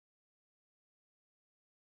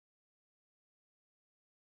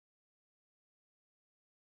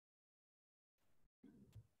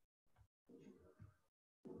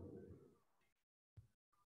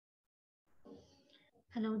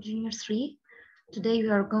Hello, Junior 3. Today we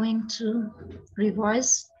are going to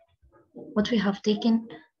revise what we have taken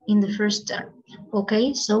in the first term.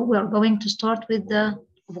 Okay, so we are going to start with the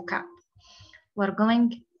vocab. We are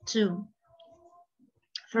going to,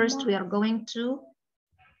 first we are going to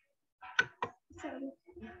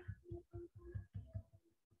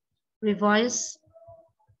revise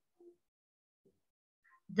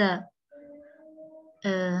the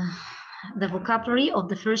vocabulary of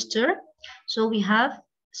the first term. So we have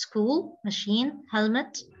school, machine,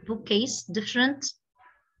 helmet, bookcase, different,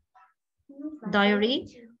 diary,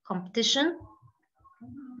 competition,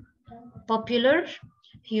 popular,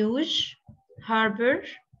 huge, harbor,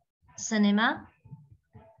 cinema,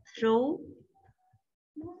 throw,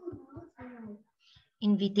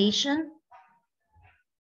 invitation,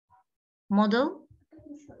 model,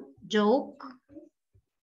 joke.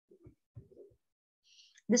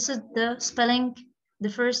 This is the spelling, the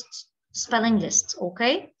first spelling list,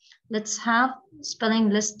 okay? Let's have spelling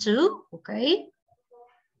list 2, okay?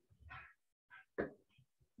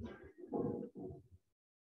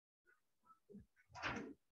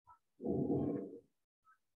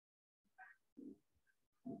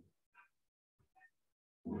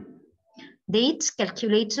 Date,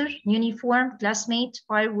 calculator, uniform, classmate,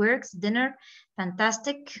 fireworks, dinner,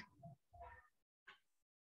 fantastic.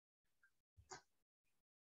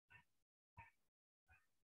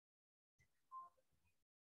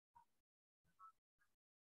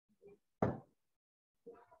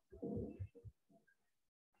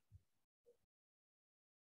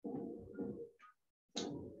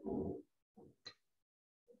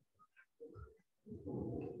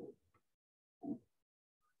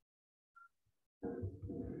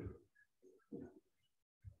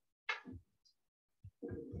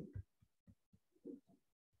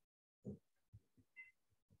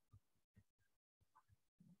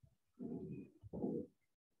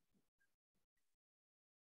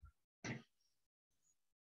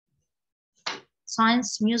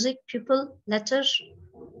 Science, music, pupil, letter,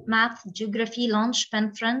 math, geography, lunch,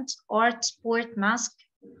 pen, friend, art, sport, mask,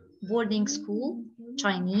 boarding school,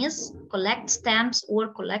 Chinese, collect stamps or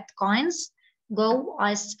collect coins, go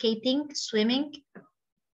ice skating, swimming,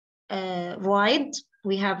 ride,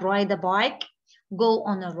 we have ride a bike, go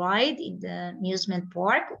on a ride in the amusement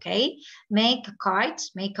park, okay, make a kite,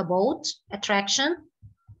 make a boat, attraction,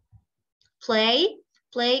 play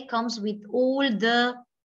comes with all the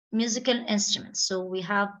musical instruments. So we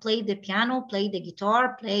have play the piano, play the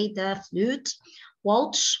guitar, play the flute,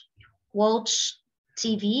 watch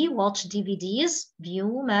TV, watch DVDs,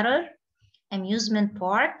 view, mirror, amusement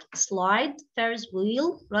park, slide, Ferris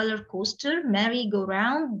wheel, roller coaster,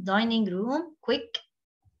 merry-go-round, dining room, quick,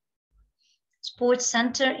 sports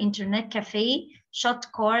center, internet cafe,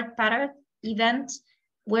 shot card, parrot, event,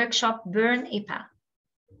 workshop, burn, IPA.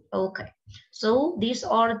 Okay, so these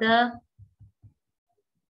are the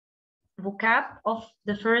vocab of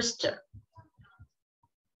the first term.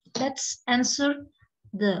 Let's answer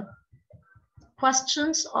the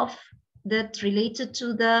questions of that related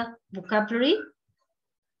to the vocabulary.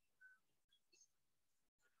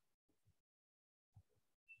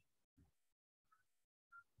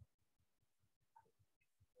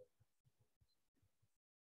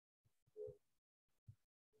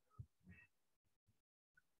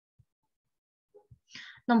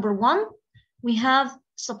 Number 1, we have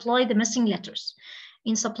supply the missing letters.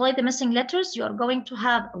 In supply the missing letters, you are going to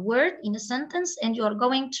have a word in a sentence and you are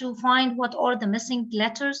going to find what are the missing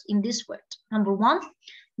letters in this word. Number 1,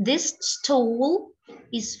 this stall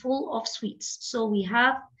is full of sweets. So we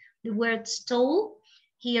have the word stall.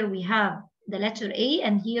 Here we have the letter A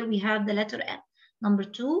and here we have the letter N. Number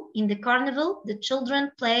 2, in the carnival, the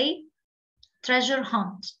children play treasure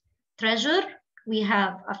hunt. Treasure, we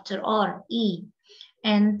have after R, E,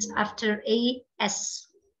 and after A, S.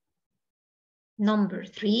 Number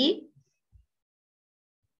 3,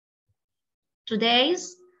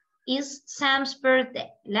 today's is Sam's birthday.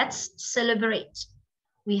 Let's celebrate.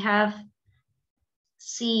 We have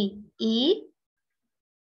C, E,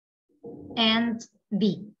 and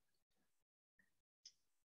B.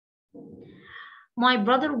 My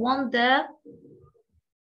brother won the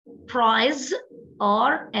prize,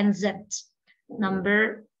 R and Z.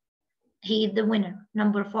 He is the winner.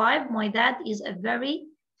 Number 5, my dad is a very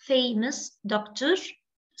famous doctor.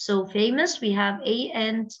 So famous, we have A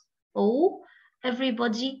and O.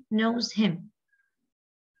 Everybody knows him.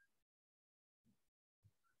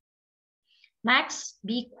 Max,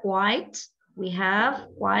 be quiet. We have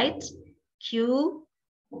quiet, Q,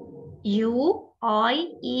 U, I,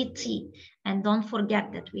 E, T. And don't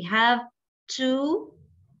forget that we have 2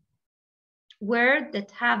 word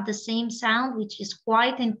that have the same sound, which is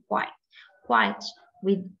quiet and quiet. Quiet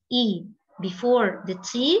with E before the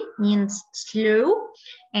T means slow,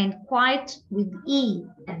 and quiet with E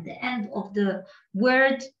at the end of the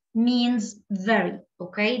word means very.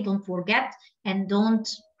 Okay, don't forget and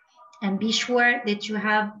be sure that you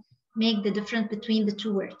have make the difference between the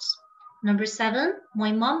two words. Number 7,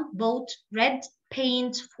 my mom bought red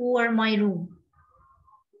paint for my room.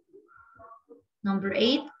 Number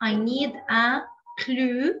 8, I need a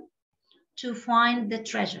clue to find the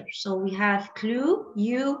treasure. So we have clue,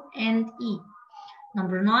 U and E.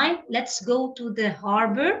 Number 9, let's go to the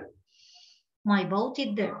harbor. My boat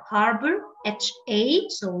is there. Harbor, H-A.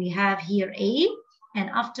 So we have here A. And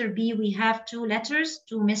after B, we have two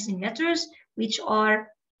missing letters, which are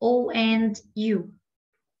O and U.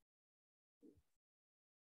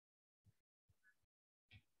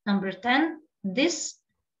 Number 10, this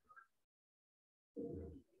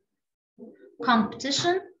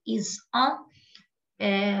competition is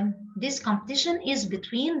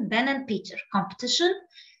between Ben and Peter. Competition,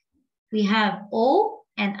 we have O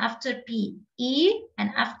and after P, E and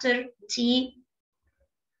after T,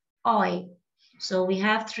 I. So we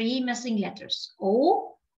have 3 missing letters,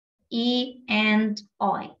 O, E, and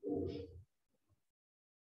I.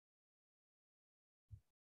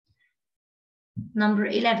 Number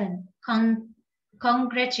 11,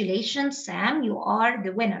 congratulations, Sam, you are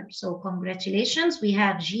the winner. So congratulations, we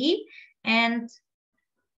have G and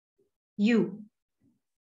U.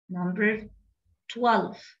 Number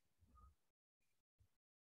 12,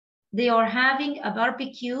 they are having a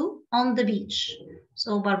barbecue on the beach.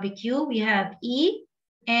 So barbecue, we have E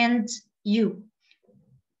and U.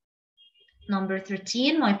 Number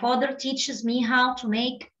 13, my father teaches me how to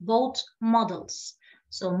make boat models.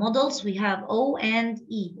 So models, we have O and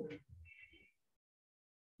E.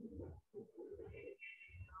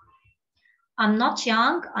 I'm not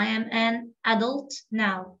young, I am an adult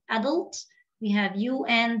now. Adult, we have U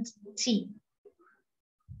and T.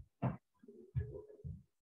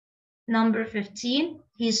 Number 15,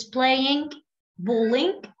 he's playing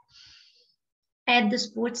bowling at the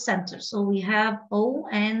sports center. So we have O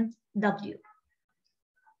and W.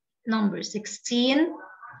 Number 16,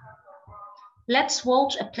 let's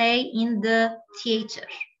watch a play in the theater.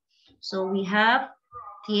 So we have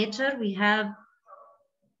theater, we have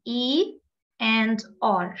E and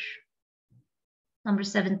R. Number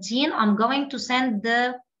 17, I'm going to send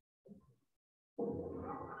the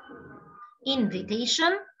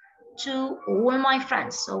invitation to all my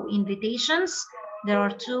friends. So invitations, there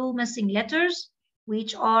are 2 missing letters,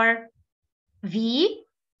 which are V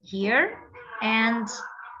here and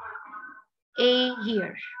A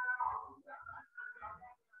here.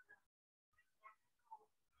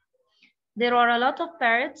 There are a lot of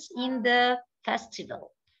parrots in the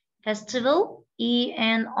festival. Festival, E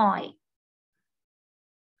and I.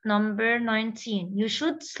 Number 19, you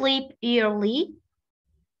should sleep early.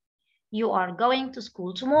 You are going to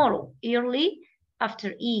school tomorrow. Early,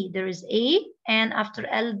 after E, there is A, and after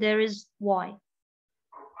L, there is Y.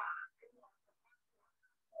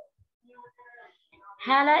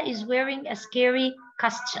 Hala is wearing a scary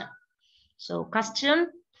costume. So costume,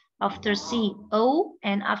 after C, O,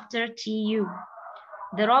 and after T, U.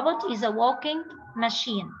 The robot is a walking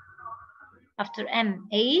machine. After M,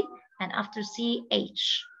 A, and after C,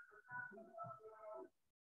 H.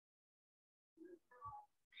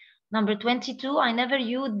 Number 22, I never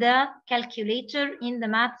used the calculator in the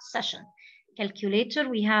math session. Calculator,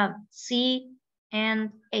 we have C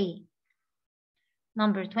and A.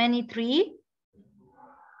 Number 23,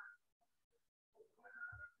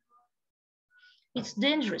 it's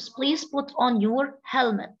dangerous. Please put on your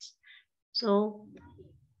helmet. So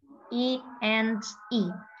E and E,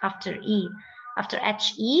 after E, after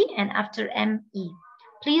H-E and after M-E.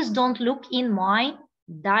 Please don't look in my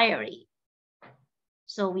diary.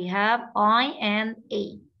 So we have I and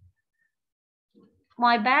A.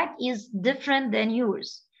 My bag is different than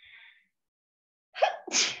yours.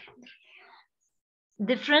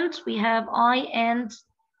 Different, we have I and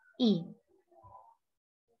E.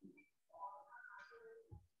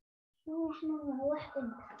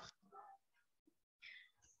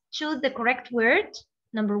 Choose the correct word.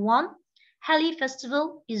 Number 1, Halley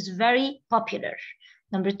Festival is very popular.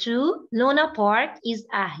 Number 2, Luna Park is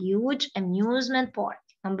a huge amusement park.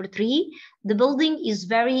 Number 3, the building is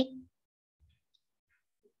very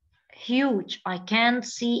huge. I can't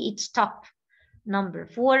see its top. Number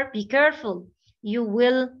 4, be careful. You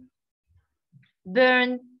will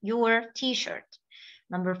burn your t-shirt.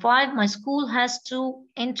 Number 5, my school has 2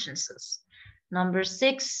 entrances. Number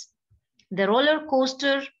 6, the roller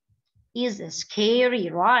coaster is a scary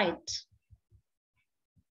ride.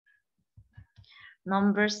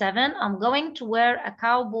 Number 7, I'm going to wear a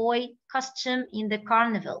cowboy costume in the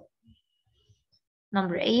carnival.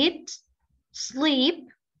 Number 8, sleep.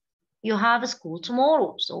 You have a school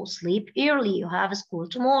tomorrow, so sleep early. You have a school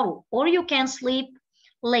tomorrow. Or you can sleep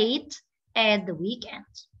late at the weekend.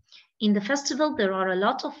 In the festival, there are a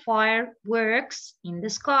lot of fireworks in the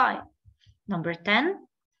sky. Number 10,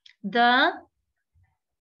 the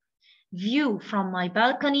view from my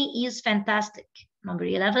balcony is fantastic. Number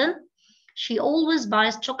 11, she always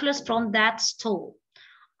buys chocolates from that stall.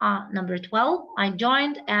 Number 12, I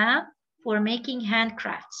joined for making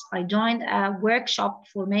handcrafts. I joined a workshop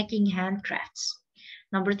for making handcrafts.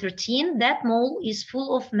 Number 13, that mall is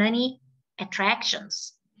full of many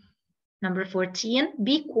attractions. Number 14,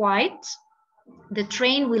 be quiet. The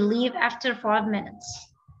train will leave after 5 minutes.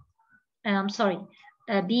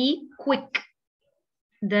 Be quick.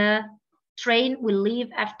 The train will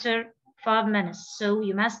leave after 5 minutes. So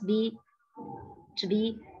you must be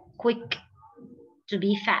quick, to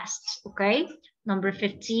be fast, okay? Number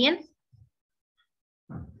 15.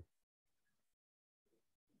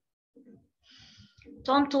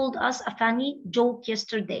 Tom told us a funny joke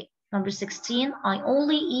yesterday. Number 16, I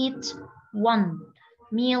only eat one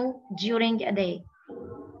meal during a day.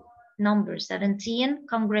 Number 17,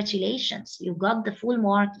 congratulations, you got the full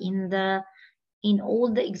mark in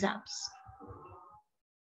all the exams.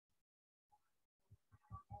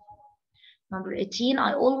 Number 18,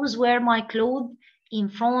 I always wear my clothes in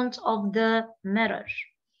front of the mirror.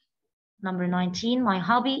 Number 19, my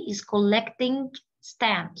hobby is collecting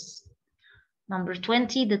stamps. Number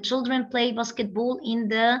 20, the children play basketball in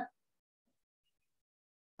the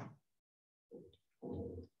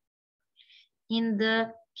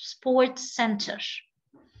sports center.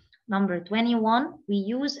 Number 21, we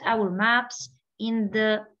use our maps in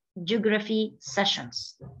the geography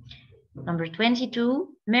sessions. Number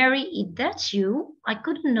 22, Mary, is that you? I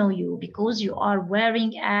couldn't know you because you are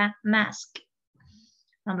wearing a mask.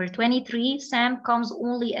 Number 23, Sam comes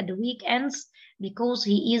only at the weekends because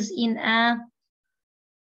he is in a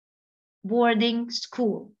boarding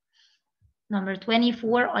school. Number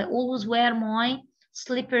 24, I always wear my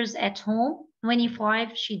slippers at home.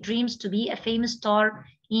 25, she dreams to be a famous star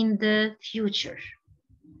in the future.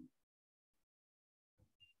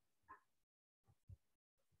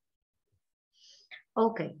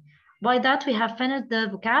 Okay, by that we have finished the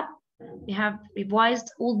vocab. We have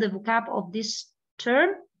revised all the vocab of this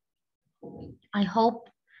term. I hope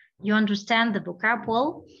you understand the vocab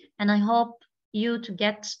well, and I hope you to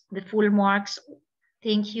get the full marks.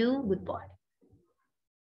 Thank you. Goodbye.